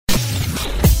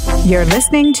You're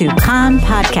listening to Kan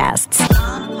Podcasts.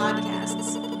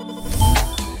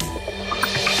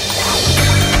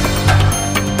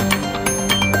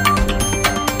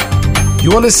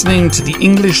 You are listening to the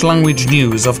English language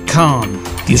news of Kan,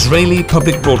 the Israeli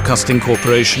Public Broadcasting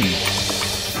Corporation.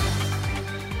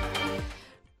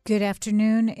 Good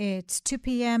afternoon. It's 2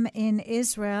 p.m. in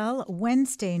Israel,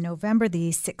 Wednesday, November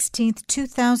the 16th,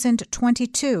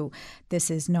 2022. This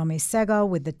is Nomi Segal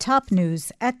with the top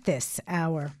news at this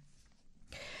hour.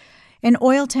 An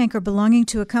oil tanker belonging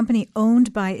to a company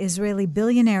owned by Israeli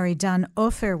billionaire Dan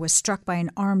Ofer was struck by an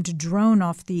armed drone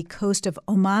off the coast of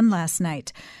Oman last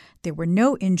night. There were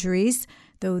no injuries,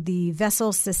 though the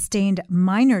vessel sustained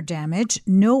minor damage.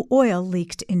 No oil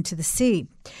leaked into the sea.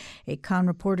 A Kan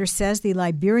reporter says the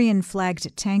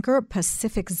Liberian-flagged tanker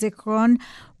Pacific Zikron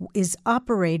is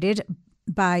operated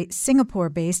by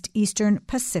Singapore-based Eastern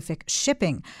Pacific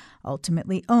Shipping,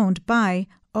 ultimately owned by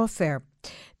Ofer.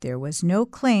 There was no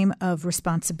claim of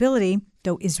responsibility,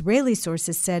 though Israeli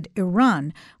sources said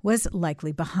Iran was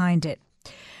likely behind it.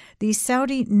 The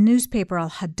Saudi newspaper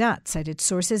Al-Hadat cited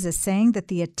sources as saying that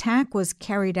the attack was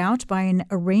carried out by an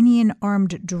Iranian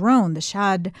armed drone, the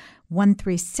Shahad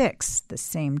 136, the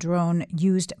same drone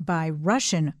used by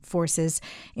Russian forces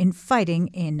in fighting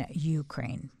in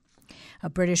Ukraine. A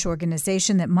British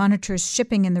organization that monitors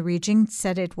shipping in the region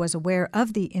said it was aware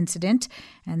of the incident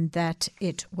and that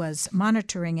it was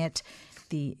monitoring it.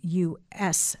 The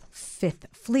U.S. Fifth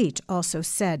Fleet also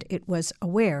said it was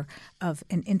aware of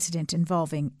an incident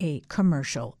involving a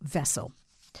commercial vessel.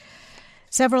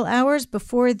 Several hours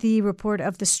before the report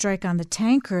of the strike on the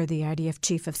tanker, the IDF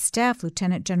Chief of Staff,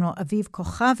 Lieutenant General Aviv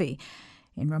Kochavi,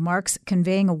 in remarks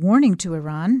conveying a warning to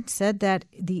Iran, said that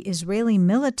the Israeli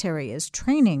military is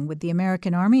training with the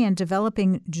American Army and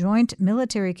developing joint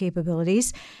military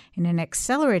capabilities in an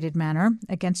accelerated manner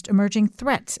against emerging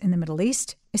threats in the Middle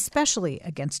East, especially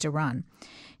against Iran.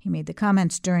 He made the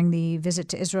comments during the visit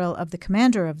to Israel of the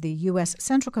commander of the U.S.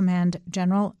 Central Command,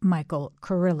 General Michael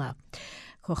Kurilla.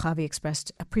 Kochavi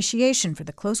expressed appreciation for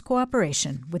the close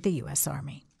cooperation with the U.S.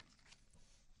 Army.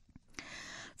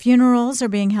 Funerals are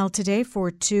being held today for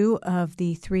two of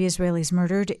the three Israelis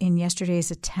murdered in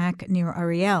yesterday's attack near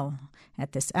Ariel.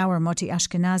 At this hour, Moti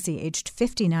Ashkenazi, aged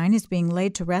 59, is being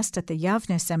laid to rest at the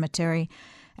Yavne Cemetery.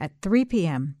 At 3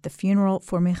 p.m., the funeral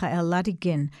for Michael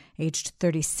Ladigin, aged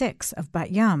 36, of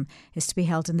Bat Yam, is to be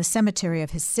held in the cemetery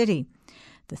of his city.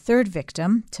 The third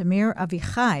victim, Tamir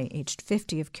Avichai, aged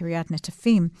 50, of Kiryat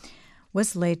Netafim,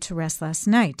 was laid to rest last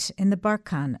night in the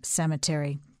Barkan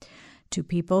Cemetery. Two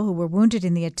people who were wounded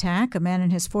in the attack, a man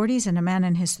in his 40s and a man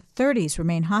in his 30s,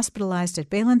 remain hospitalized at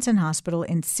Beilinson Hospital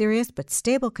in serious but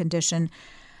stable condition.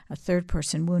 A third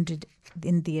person wounded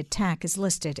in the attack is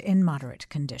listed in moderate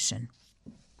condition.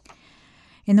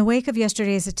 In the wake of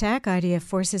yesterday's attack, IDF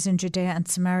forces in Judea and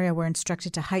Samaria were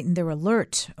instructed to heighten their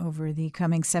alert over the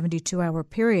coming 72-hour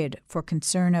period for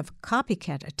concern of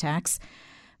copycat attacks.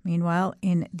 Meanwhile,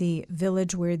 in the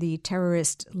village where the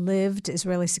terrorist lived,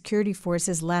 Israeli security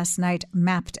forces last night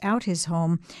mapped out his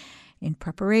home in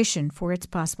preparation for its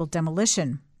possible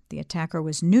demolition. The attacker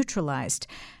was neutralized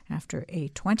after a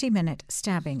 20-minute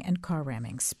stabbing and car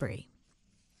ramming spree.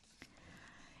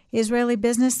 Israeli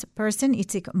business person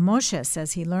Itzik Moshe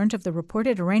says he learned of the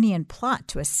reported Iranian plot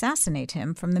to assassinate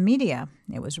him from the media.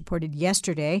 It was reported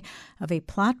yesterday of a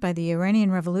plot by the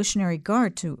Iranian Revolutionary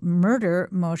Guard to murder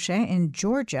Moshe in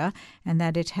Georgia and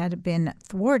that it had been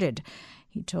thwarted.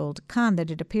 He told Kan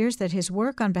that it appears that his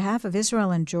work on behalf of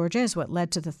Israel and Georgia is what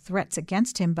led to the threats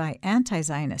against him by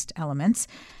anti-Zionist elements.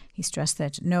 He stressed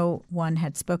that no one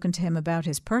had spoken to him about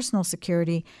his personal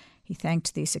security. He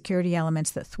thanked the security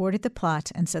elements that thwarted the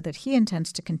plot and said that he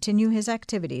intends to continue his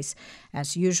activities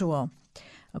as usual.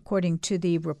 According to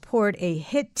the report, a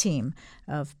hit team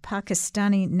of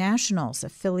Pakistani nationals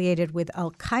affiliated with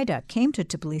al-Qaeda came to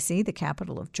Tbilisi, the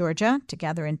capital of Georgia, to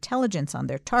gather intelligence on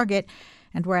their target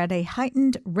and were at a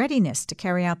heightened readiness to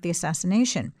carry out the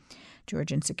assassination.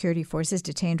 Georgian security forces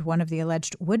detained one of the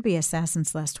alleged would-be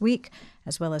assassins last week,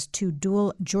 as well as two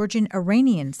dual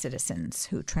Georgian-Iranian citizens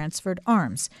who transferred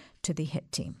arms to the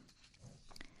hit team.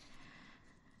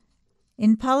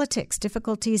 In politics,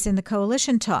 difficulties in the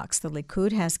coalition talks. The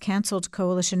Likud has canceled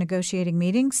coalition negotiating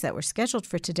meetings that were scheduled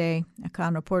for today. A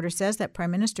Kan reporter says that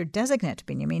Prime Minister-designate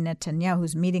Benjamin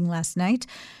Netanyahu's meeting last night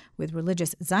with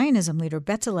religious Zionism leader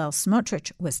Bezalel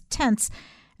Smotrich was tense,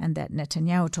 and that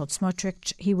Netanyahu told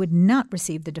Smotrich he would not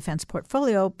receive the defense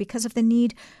portfolio because of the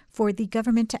need for the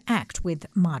government to act with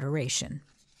moderation.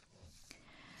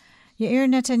 Yair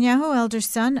Netanyahu, elder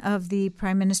son of the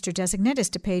prime minister-designate, is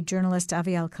to pay journalist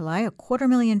Avi Al-Khalai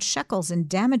 $250,000 in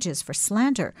damages for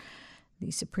slander. The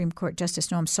Supreme Court Justice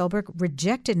Noam Solberg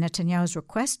rejected Netanyahu's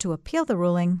request to appeal the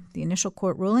ruling. The initial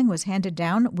court ruling was handed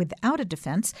down without a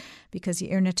defense because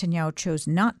Yair Netanyahu chose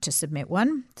not to submit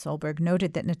one. Solberg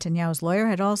noted that Netanyahu's lawyer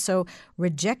had also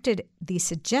rejected the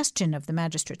suggestion of the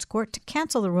magistrate's court to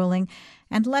cancel the ruling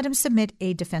and let him submit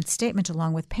a defense statement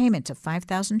along with payment of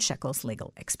 5,000 shekels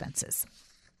legal expenses.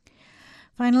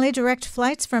 Finally, direct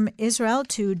flights from Israel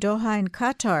to Doha in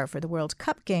Qatar for the World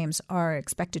Cup Games are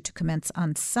expected to commence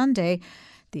on Sunday.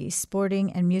 The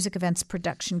sporting and music events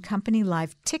production company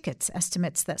Live Tickets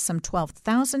estimates that some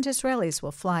 12,000 Israelis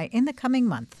will fly in the coming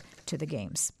month to the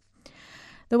Games.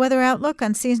 The weather outlook: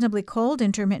 unseasonably cold,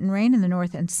 intermittent rain in the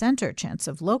north and center, chance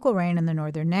of local rain in the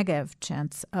northern Negev,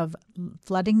 chance of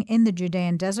flooding in the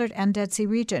Judean desert and Dead Sea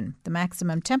region. The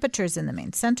maximum temperatures in the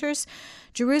main centers: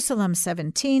 Jerusalem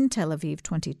 17, Tel Aviv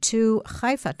 22,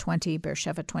 Haifa 20,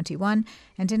 Beersheba 21,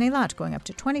 and in Eilat going up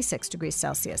to 26 degrees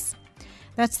Celsius.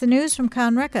 That's the news from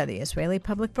Kan Reka, the Israeli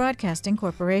Public Broadcasting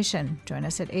Corporation. Join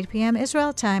us at 8 p.m.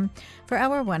 Israel time for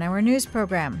our one-hour news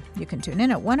program. You can tune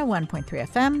in at 101.3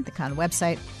 FM, the Kan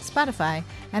website, Spotify,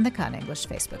 and the Kan English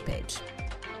Facebook page.